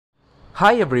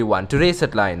Hi everyone, today's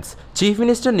headlines. Chief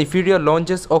Minister Nifirio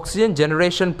launches oxygen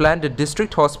generation plant at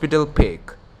District Hospital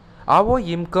Pek. Awo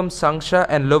Yimkum Sangsha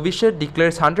and Lovisha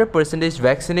declares 100%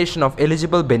 vaccination of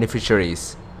eligible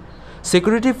beneficiaries.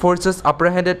 Security forces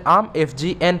apprehended armed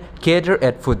FGN cadre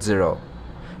at Fudzero.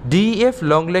 DEF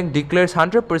Longleng declares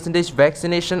 100%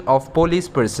 vaccination of police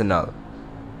personnel.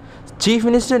 Chief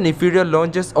Minister Nifirio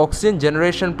launches oxygen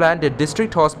generation plant at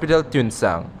District Hospital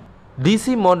Tunsang.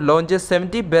 DC Mon launches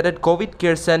 70-bedded COVID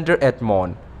care center at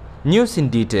Mon. News in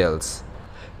details.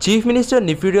 Chief Minister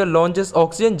Nifirio launches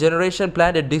oxygen generation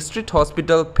plant at District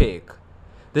Hospital Pek.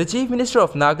 The Chief Minister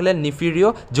of Nagaland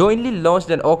Nifirio jointly launched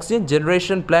an oxygen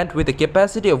generation plant with a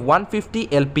capacity of 150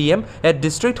 LPM at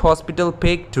District Hospital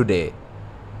Pek today,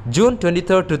 June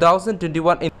 23,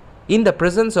 2021 in the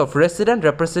presence of resident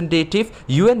representative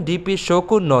UNDP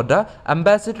Shoku Noda,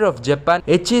 Ambassador of Japan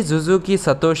Echi Suzuki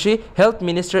Satoshi, Health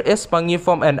Minister S.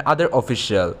 Pangifom and other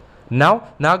officials. Now,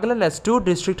 Nagaland has two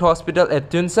district hospitals at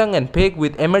Tunsang and Pek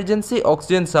with emergency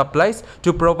oxygen supplies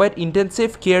to provide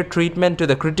intensive care treatment to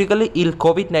the critically ill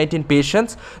COVID-19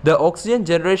 patients. The oxygen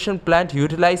generation plant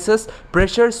utilizes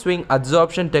pressure swing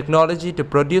adsorption technology to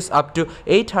produce up to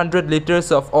 800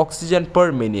 liters of oxygen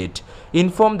per minute,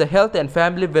 informed the Health and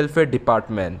Family Welfare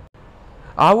Department.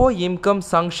 Awo Yimkum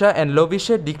Sangsha and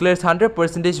Lovisha declares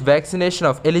 100% vaccination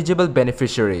of eligible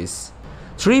beneficiaries.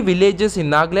 Three villages in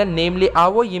Nagaland, namely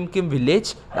Awo Yimkim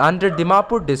village under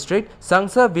Dimapur district,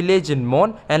 Sangsa village in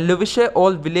Mon and Lovisha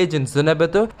Old village in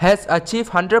Zunabatu, has achieved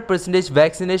 100%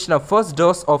 vaccination of first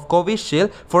dose of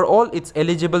Covishield for all its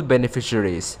eligible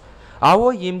beneficiaries.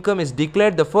 Awo Yimkum is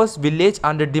declared the first village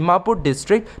under Dimapur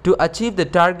district to achieve the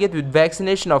target with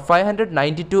vaccination of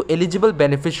 592 eligible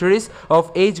beneficiaries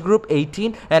of age group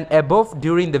 18 and above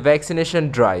during the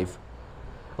vaccination drive.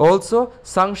 Also,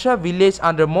 Sangsha village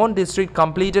under Mon district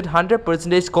completed 100%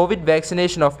 COVID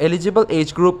vaccination of eligible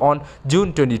age group on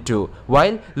June 22,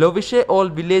 while Lovishe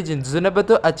Old village in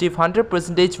Zunabatu achieved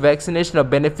 100% vaccination of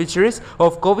beneficiaries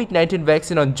of COVID-19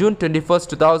 vaccine on June 21,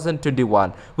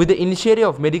 2021, with the initiative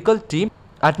of medical team,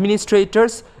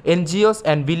 administrators, NGOs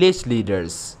and village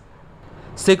leaders.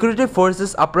 Security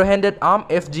forces apprehended armed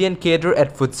FGN cadre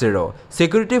at Fudzero.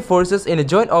 Security forces in a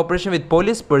joint operation with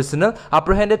police personnel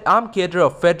apprehended armed cadre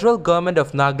of Federal Government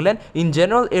of Nagaland in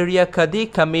general area Kadi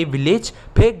Kami village,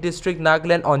 Pek district,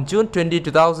 Nagaland on June 20,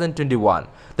 2021.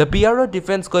 The PRO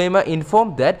Defense Kohima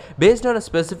informed that based on a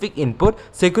specific input,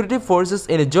 security forces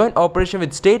in a joint operation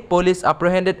with state police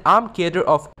apprehended armed cadre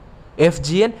of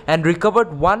FGN and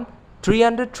recovered one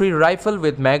 303 rifle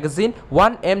with magazine,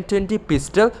 one M20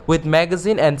 pistol with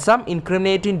magazine and some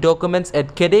incriminating documents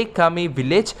at Kede Kami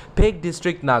village, Pek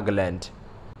district, Nagaland.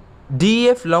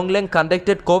 DEF Longleng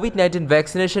conducted COVID-19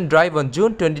 vaccination drive on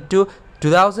June 22,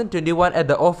 2021 at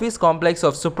the office complex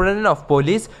of Superintendent of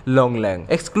Police, Longleng,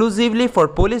 exclusively for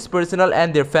police personnel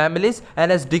and their families, and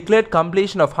has declared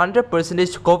completion of 100%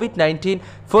 COVID-19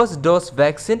 first dose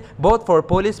vaccine both for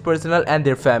police personnel and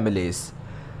their families.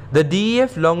 The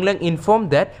DEF Longleng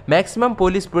informed that maximum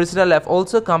police personnel have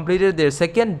also completed their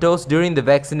second dose during the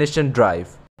vaccination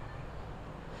drive.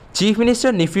 Chief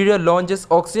Minister Nifirio launches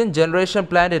oxygen generation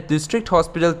plant at District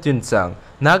Hospital Tunsang.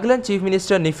 Nagaland Chief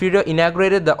Minister Nifirio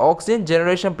inaugurated the oxygen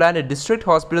generation plant at District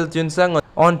Hospital Tunsang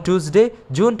on Tuesday,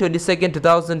 June 22,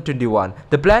 2021.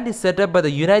 The plant is set up by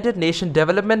the United Nations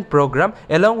Development Programme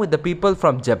along with the people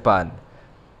from Japan.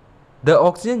 The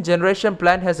oxygen generation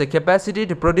plant has a capacity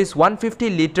to produce 150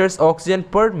 liters oxygen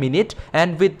per minute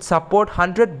and with support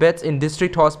 100 beds in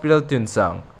District Hospital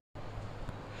Tunsang.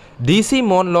 DC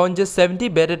Mon launches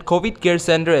 70-bedded COVID care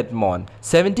center at Mon.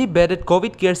 70-bedded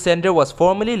COVID care center was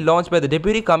formally launched by the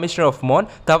Deputy Commissioner of Mon,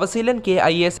 Tavasilan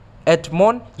KIS, at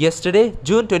Mon yesterday,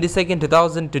 June 22,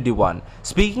 2021.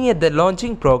 Speaking at the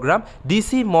launching program,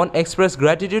 DC Mon expressed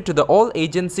gratitude to all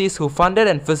agencies who funded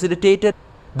and facilitated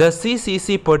the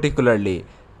CCC, particularly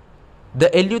the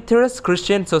Eleutherius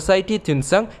Christian Society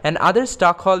Tunsang and other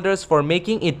stockholders for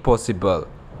making it possible.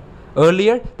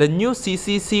 Earlier, the new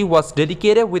CCC was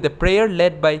dedicated with a prayer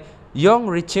led by Yong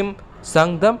Richim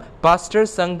Sangdam, Pastor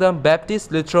Sangdam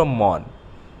Baptist Lutheran Mon.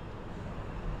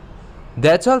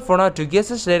 That's all for now. To get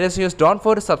such latest news, don't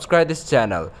forget to subscribe this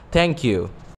channel. Thank you.